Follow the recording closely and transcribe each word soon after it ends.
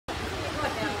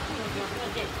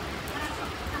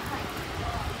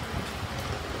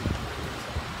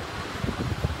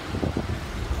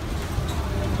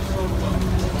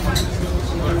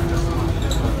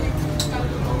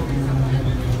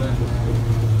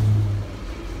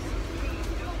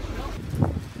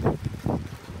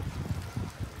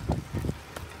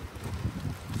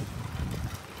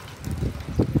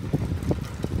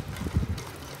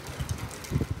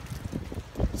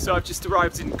So I've just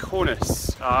arrived in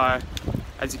Kaunas.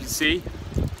 As you can see,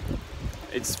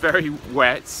 it's very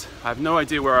wet. I have no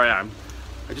idea where I am.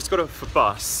 I just got off a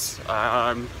bus.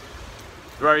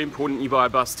 Very important you buy a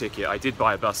bus ticket. I did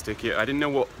buy a bus ticket. I didn't know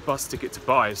what bus ticket to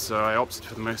buy, so I opted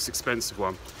for the most expensive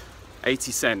one.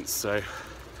 80 cents, so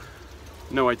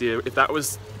no idea if that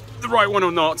was the right one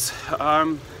or not.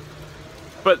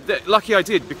 But lucky I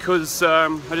did, because I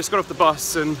just got off the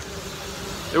bus and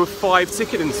there were 5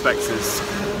 ticket inspectors.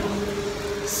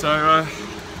 So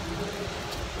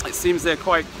it seems they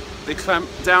clamp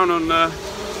down on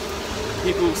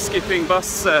people skipping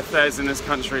bus fares in this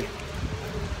country,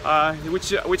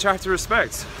 which I have to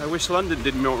respect. I wish London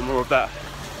did more of that,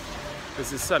 because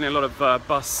there's certainly a lot of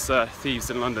bus thieves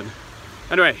in London.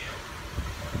 Anyway,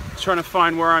 trying to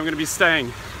find where I'm going to be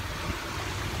staying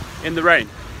in the rain.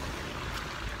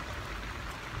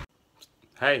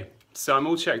 Hey, so I'm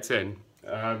all checked in.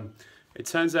 It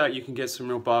turns out you can get some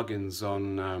real bargains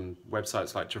on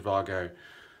websites like Trivago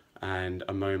and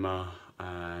Amoma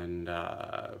and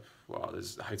well,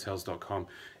 there's hotels.com.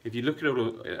 If you look at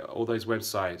all those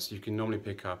websites, you can normally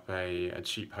pick up a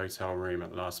cheap hotel room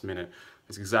at the last minute.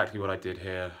 That's exactly what I did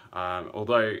here.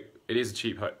 Although it is a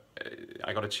cheap,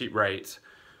 I got a cheap rate,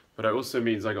 but it also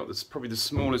means I got this probably the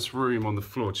smallest room on the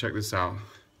floor. Check this out.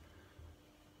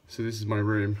 So this is my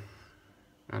room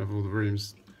out of all the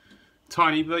rooms.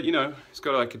 Tiny, but you know, it's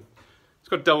got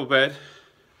a double bed.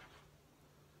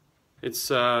 It's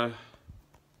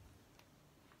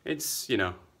you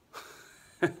know,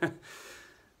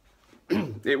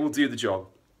 it will do the job.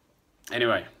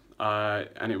 Anyway,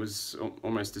 and it was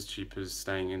almost as cheap as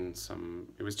staying in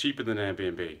it was cheaper than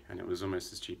Airbnb, and it was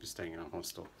almost as cheap as staying in a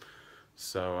hostel.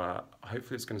 So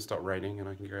hopefully it's going to stop raining and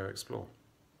I can go explore.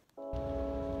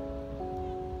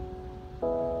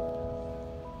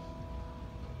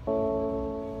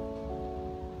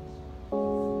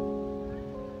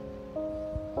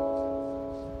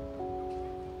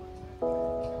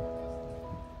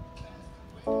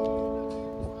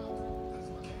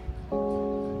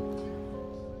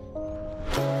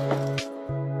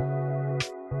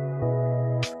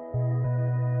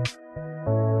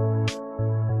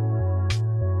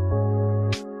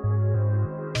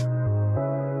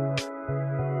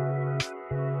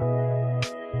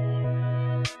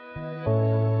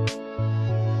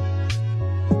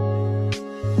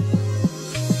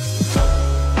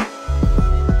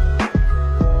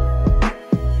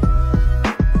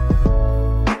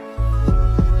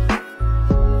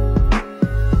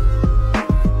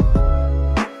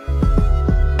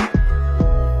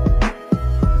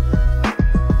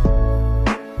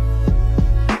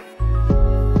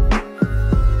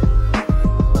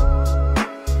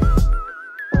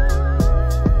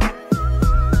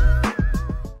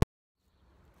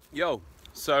 Yo,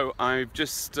 so I've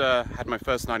just had my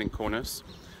first night in Kaunas.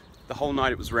 The whole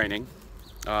night it was raining.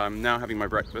 I'm now having my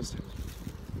breakfast.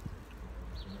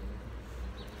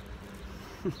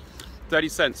 30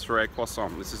 cents for a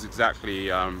croissant. This is exactly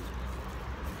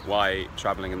why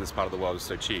traveling in this part of the world is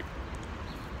so cheap.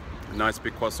 A nice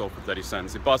big croissant for 30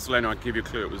 cents. In Barcelona, I'll give you a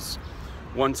clue, it was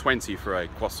 120 for a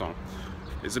croissant.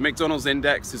 There's a McDonald's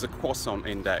index, there's a croissant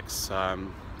index.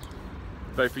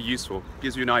 Both are useful.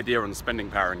 Gives you an idea on the spending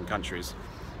power in countries.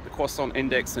 The croissant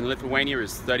index in Lithuania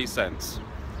is 30 cents.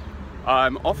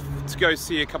 I'm off to go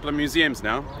see a couple of museums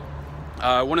now.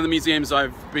 One of the museums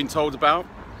I've been told about,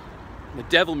 the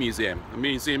Devil Museum, a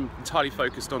museum entirely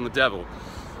focused on the devil.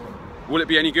 Will it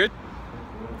be any good?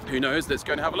 Who knows? Let's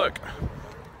go and have a look.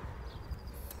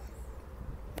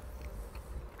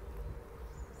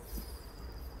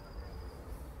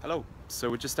 Hello. So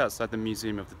we're just outside the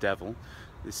Museum of the Devil.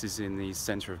 This is in the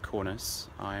center of Kaunas.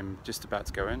 I'm just about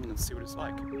to go in and see what it's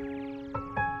like.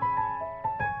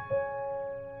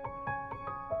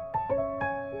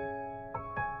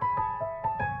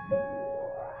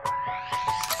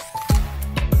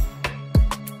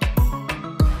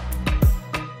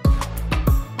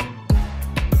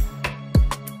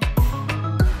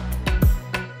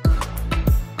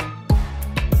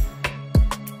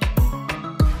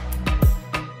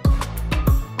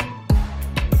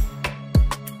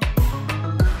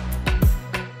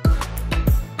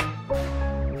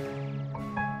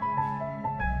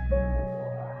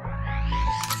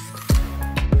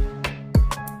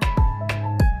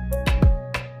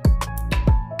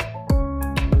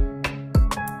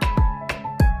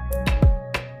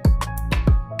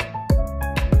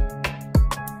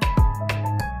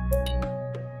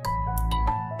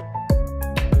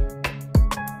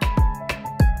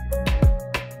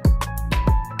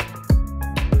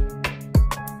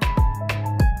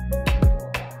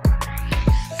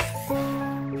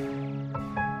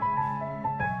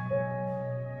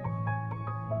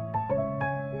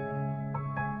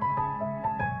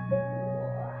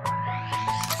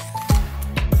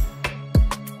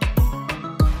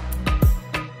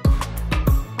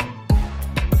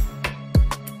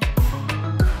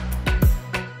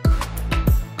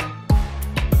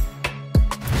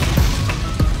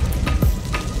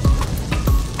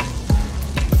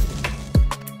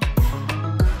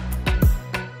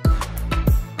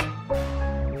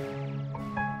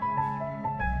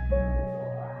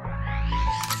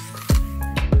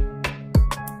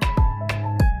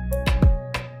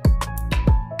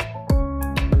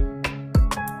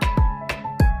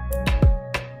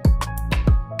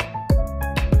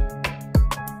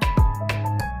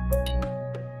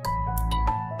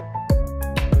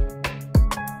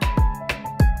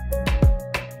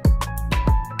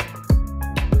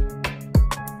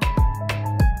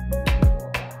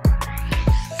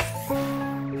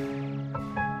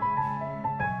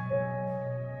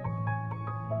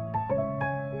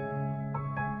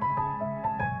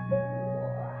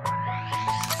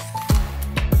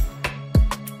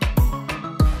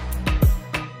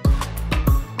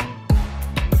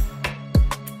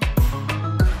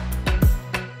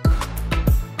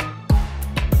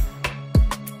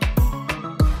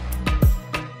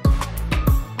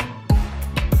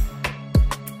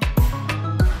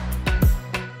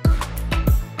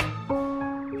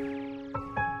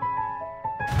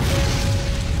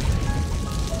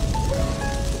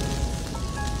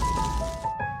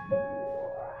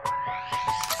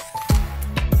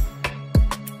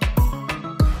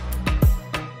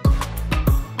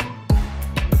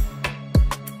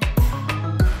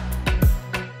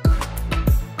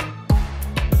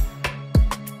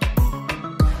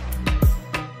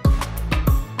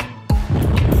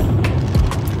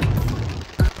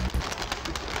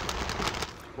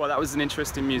 was an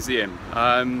interesting museum.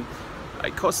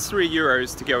 It costs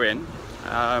 €3 to go in.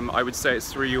 I would say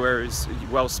it's €3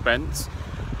 well spent.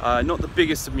 Not the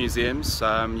biggest of museums.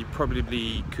 You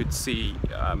probably could see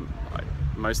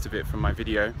most of it from my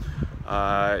video.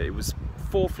 It was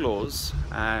 4 floors,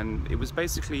 and it was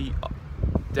basically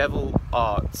devil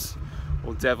art,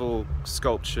 or devil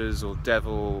sculptures, or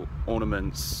devil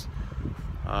ornaments,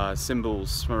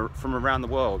 symbols from around the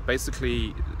world.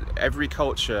 Basically, every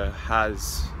culture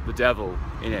has the devil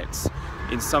in it,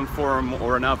 in some form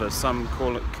or another. Some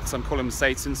call him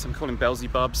Satan, some call him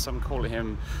Beelzebub, some call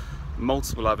him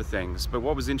multiple other things. But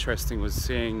what was interesting was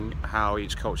seeing how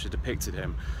each culture depicted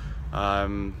him.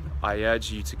 I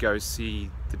urge you to go see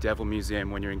the Devil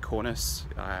Museum when you're in Kaunas.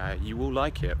 You will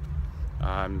like it,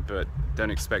 but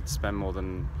don't expect to spend more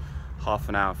than half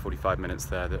an hour, 45 minutes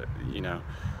there. That, you know,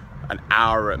 an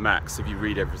hour at max if you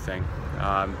read everything.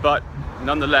 But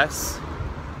nonetheless,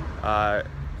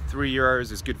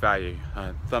 €3 is good value.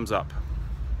 Thumbs up.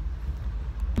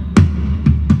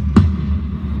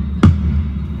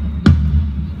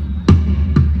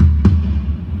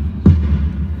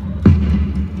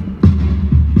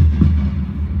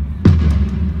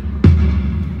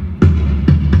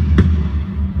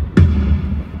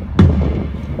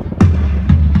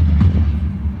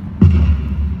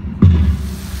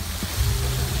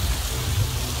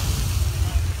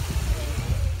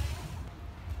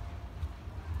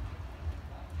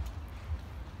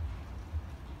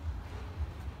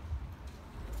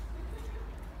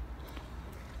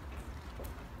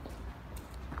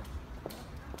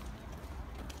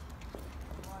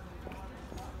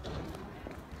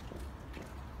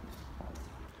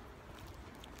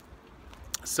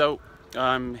 So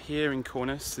here in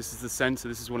Kaunas, this is the centre,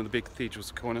 this is one of the big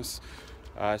cathedrals of Kaunas.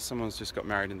 Someone's just got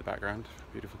married in the background,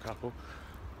 beautiful couple.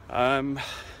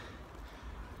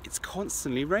 It's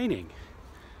constantly raining.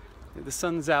 The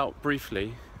sun's out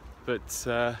briefly, but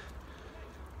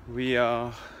we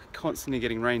are constantly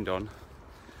getting rained on.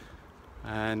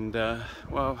 And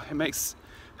well, it makes,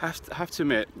 have to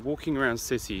admit, walking around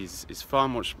cities is far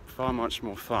much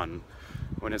more fun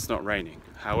when it's not raining.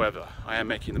 However, I am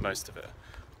making the most of it.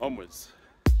 Onwards.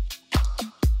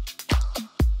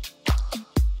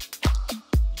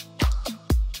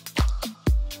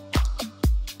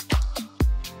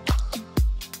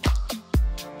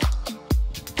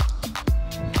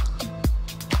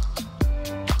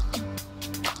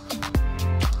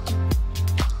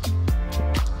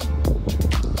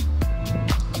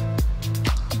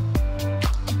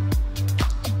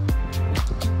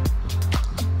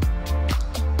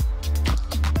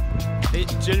 It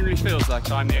generally feels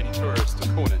like I'm the only tourist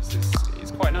in Kaunas.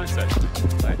 It's quite nice actually.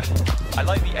 I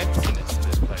like the emptiness of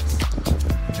this place.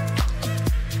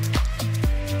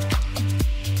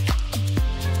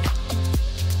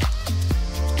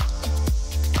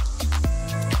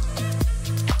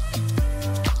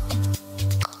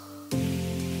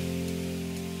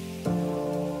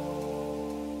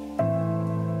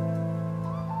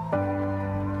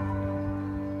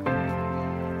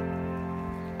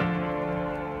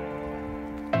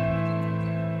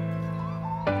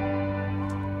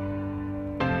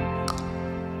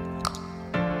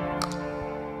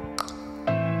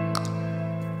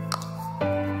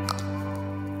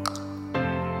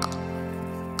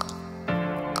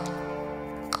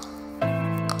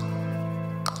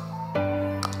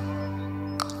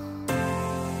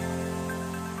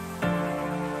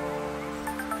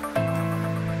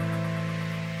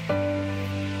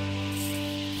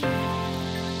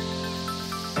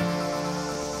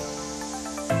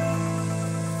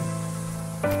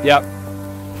 Yep,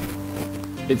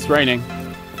 it's raining.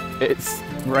 It's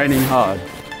raining hard.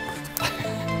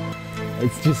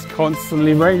 It's just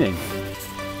constantly raining.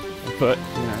 But,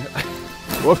 you know,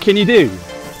 what can you do?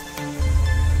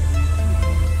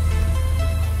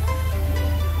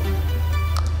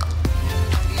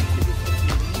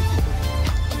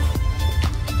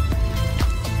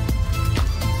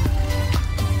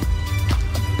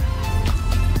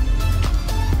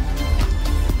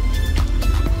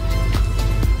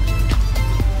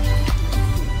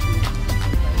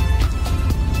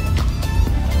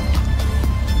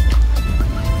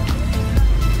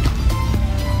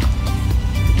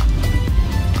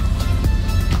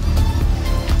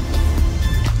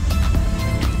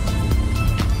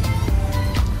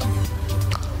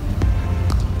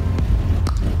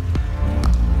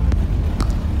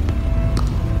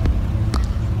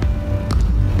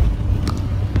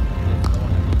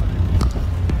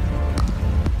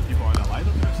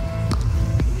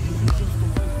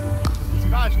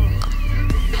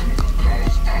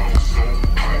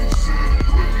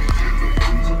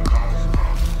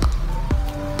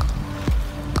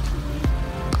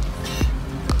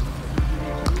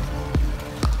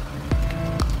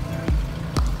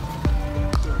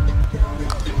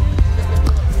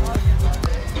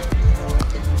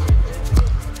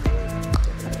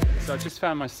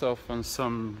 found myself on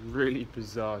some really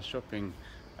bizarre shopping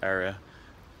area.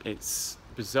 It's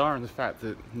bizarre in the fact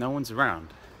that no one's around.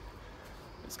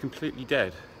 It's completely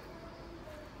dead.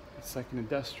 It's like an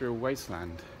industrial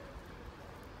wasteland.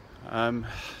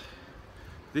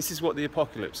 This is what the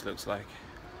apocalypse looks like.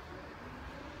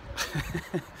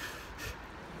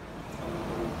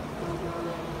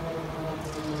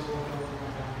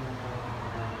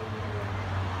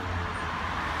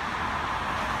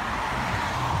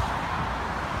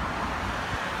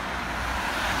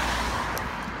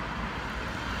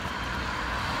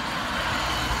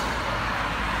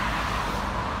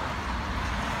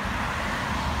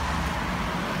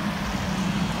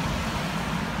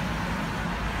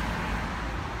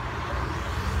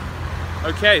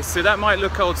 Okay, so that might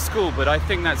look old school, but I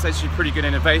think that's actually pretty good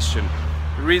innovation.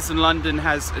 The reason London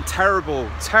has a terrible,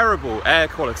 terrible air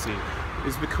quality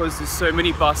is because there's so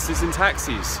many buses and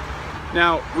taxis.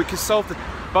 Now, we could solve the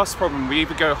bus problem. We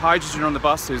either go hydrogen on the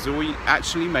buses, or we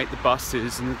actually make the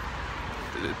buses and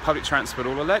the public transport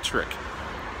all electric.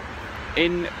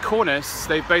 In Kaunas,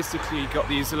 they've basically got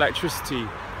these electricity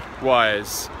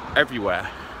wires everywhere.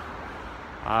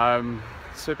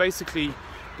 So basically,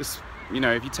 this, you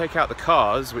know, if you take out the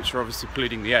cars, which are obviously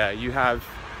polluting the air, you have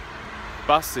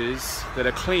buses that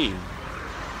are clean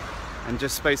and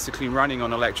just basically running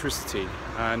on electricity,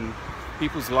 and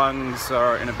people's lungs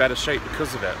are in a better shape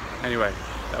because of it. Anyway,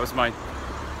 that was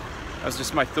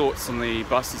just my thoughts on the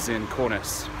buses in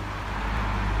Kaunas.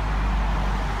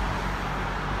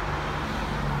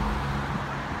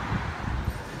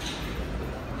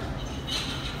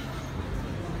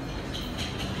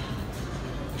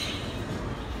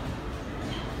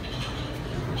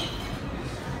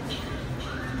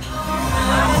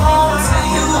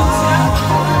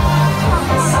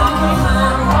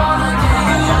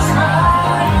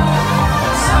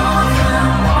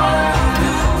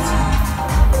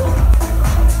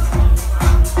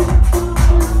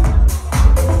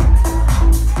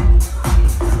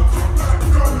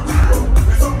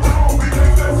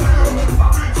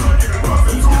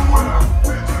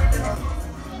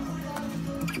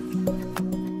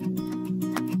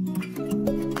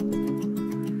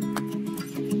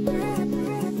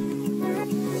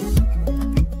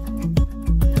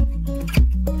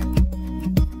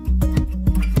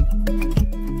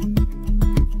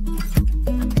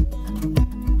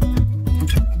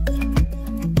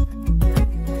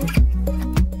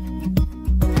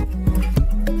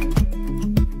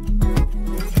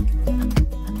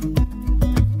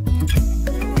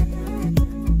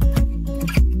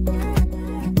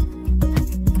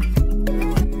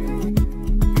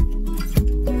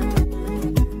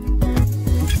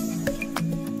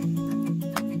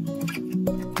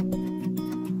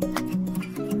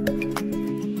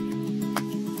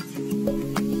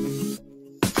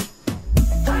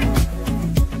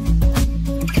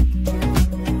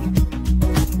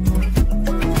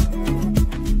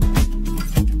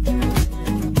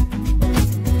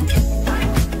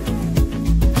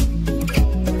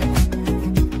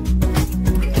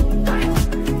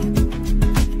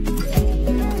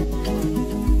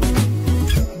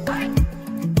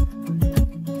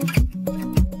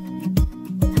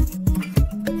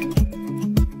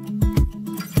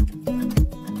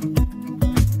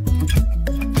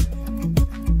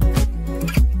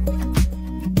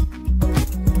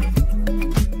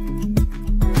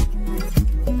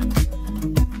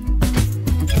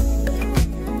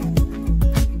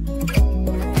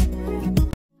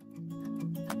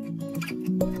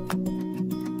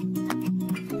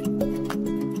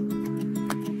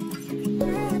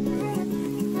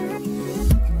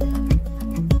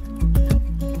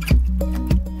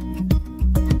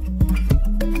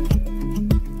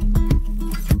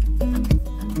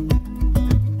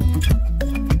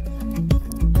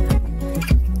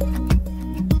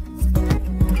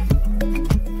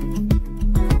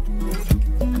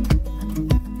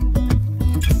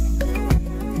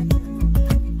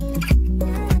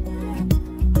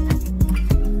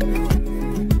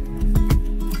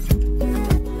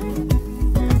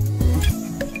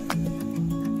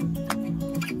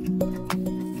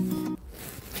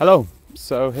 Hello,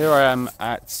 so here I am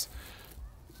at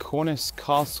Kaunas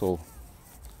Castle,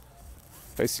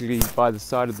 basically by the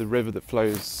side of the river that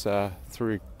flows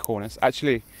through Kaunas.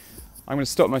 Actually, I'm going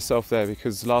to stop myself there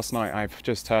because last night I've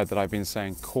just heard that I've been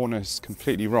saying Kaunas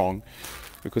completely wrong,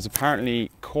 because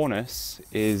apparently Kaunas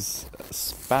is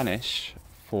Spanish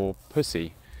for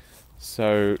pussy.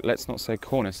 So let's not say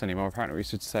Kaunas anymore, apparently we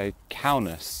should say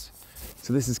Kaunas.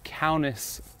 So this is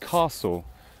Kaunas Castle,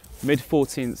 mid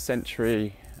 14th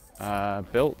century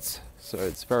built, so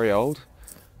it's very old.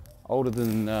 older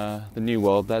than the New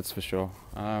World, that's for sure.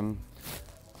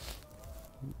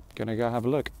 Gonna go have a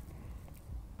look.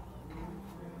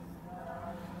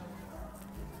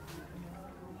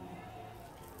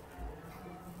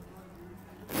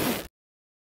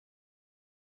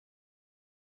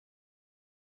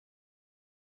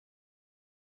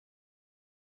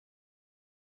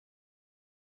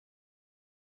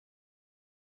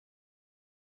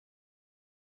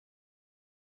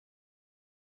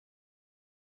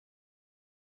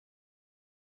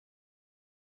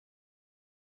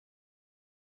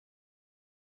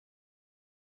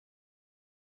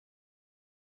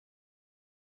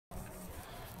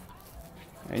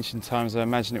 Ancient times, I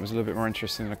imagine it was a little bit more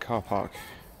interesting than a car park.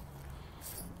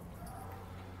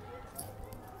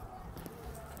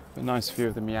 A nice view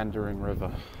of the meandering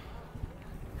river.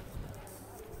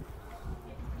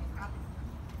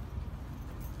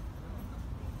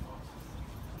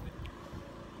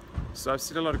 So I've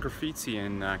seen a lot of graffiti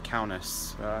in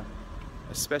Kaunas,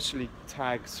 especially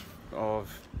tags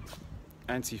of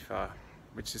Antifa,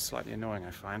 which is slightly annoying,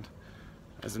 I find.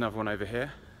 There's another one over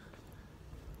here.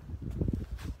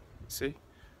 See?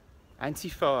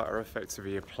 Antifa are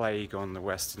effectively a plague on the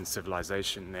Western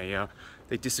civilization. They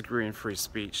disagree in free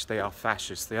speech. They are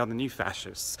fascists. They are the new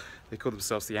fascists. They call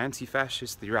themselves the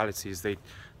anti-fascists. The reality is they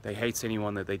hate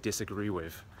anyone that they disagree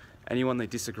with. Anyone they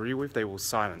disagree with, they will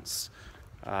silence.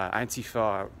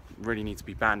 Antifa really need to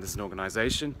be banned as an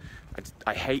organization.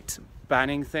 I hate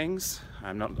banning things.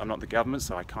 I'm not the government,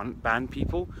 so I can't ban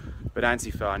people, but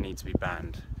Antifa need to be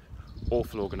banned.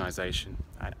 Awful organization,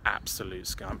 an absolute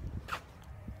scum.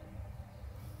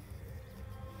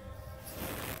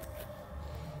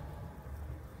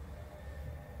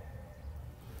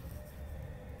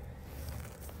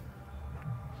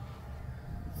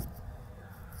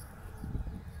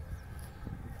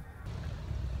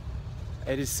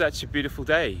 It is such a beautiful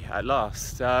day at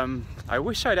last. I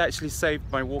wish I'd actually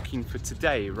saved my walking for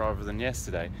today rather than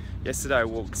yesterday. Yesterday I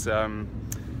walked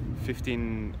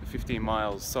 15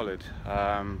 miles solid,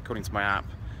 according to my app.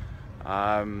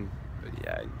 Yeah,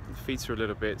 feet are a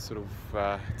little bit sort of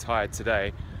tired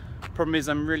today. Problem is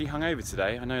I'm really hungover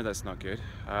today. I know that's not good,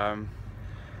 but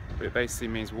it basically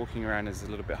means walking around is a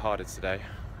little bit harder today,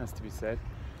 has to be said.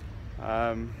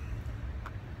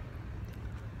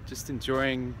 Just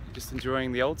enjoying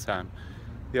the old town.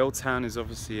 The old town is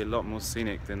obviously a lot more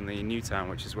scenic than the new town,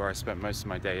 which is where I spent most of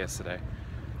my day yesterday.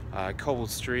 Cobbled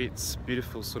streets,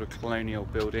 beautiful sort of colonial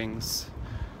buildings.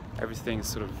 Everything's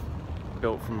sort of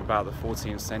built from about the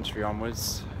 14th century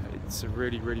onwards. It's a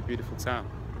really, really beautiful town,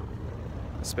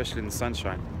 especially in the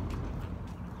sunshine.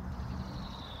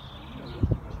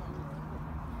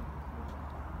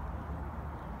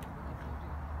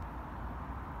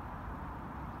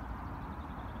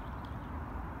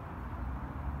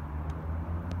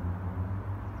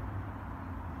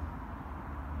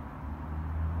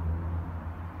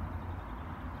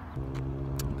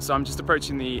 So I'm just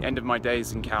approaching the end of my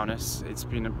days in Kaunas. It's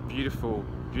been a beautiful,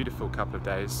 beautiful couple of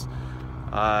days.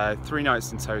 3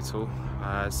 nights in total,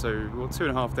 so well,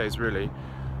 2.5 days really.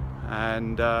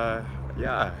 And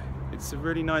yeah, it's a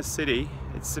really nice city.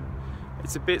 It's a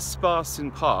bit sparse in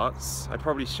parts. I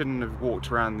probably shouldn't have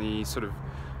walked around the sort of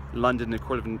London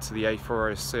equivalent to the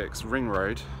A406 ring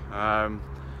road. I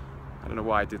don't know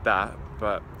why I did that,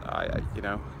 but you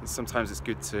know, sometimes it's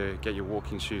good to get your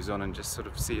walking shoes on and just sort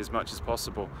of see as much as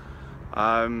possible.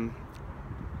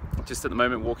 Just at the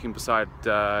moment walking beside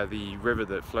the river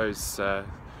that flows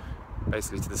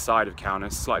basically to the side of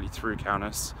Kaunas, slightly through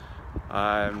Kaunas.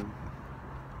 Yeah,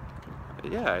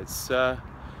 it's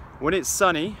when it's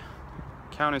sunny,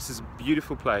 Kaunas is a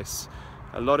beautiful place.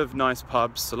 A lot of nice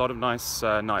pubs, a lot of nice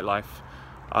nightlife.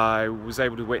 I was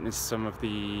able to witness some of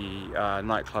the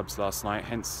nightclubs last night,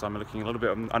 hence I'm looking a little bit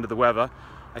under the weather.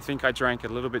 I think I drank a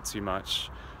little bit too much,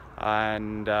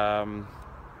 and the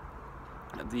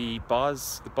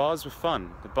bars were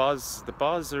fun. The bars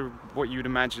are what you would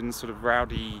imagine sort of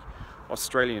rowdy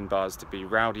Australian bars to be,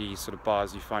 rowdy sort of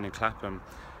bars you find in Clapham.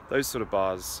 Those sort of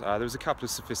bars. There was a couple of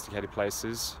sophisticated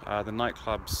places. The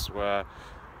nightclubs were,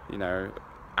 you know,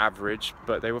 average,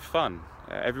 but they were fun.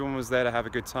 Everyone was there to have a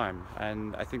good time,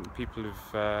 and I think the people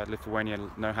of Lithuania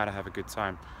know how to have a good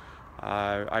time.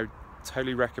 I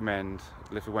totally recommend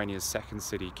Lithuania's second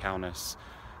city, Kaunas.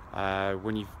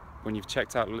 When you've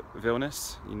checked out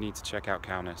Vilnius, you need to check out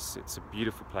Kaunas. It's a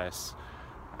beautiful place,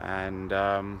 and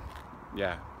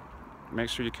yeah, make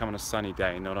sure you come on a sunny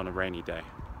day, not on a rainy day.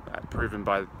 Proven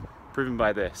by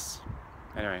this.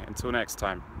 Anyway, until next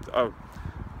time. Oh,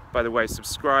 by the way,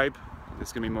 subscribe.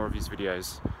 There's gonna be more of these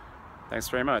videos. Thanks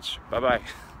very much. Bye bye.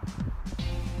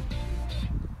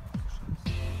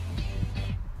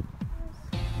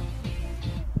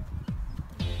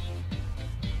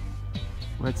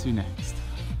 Where to next?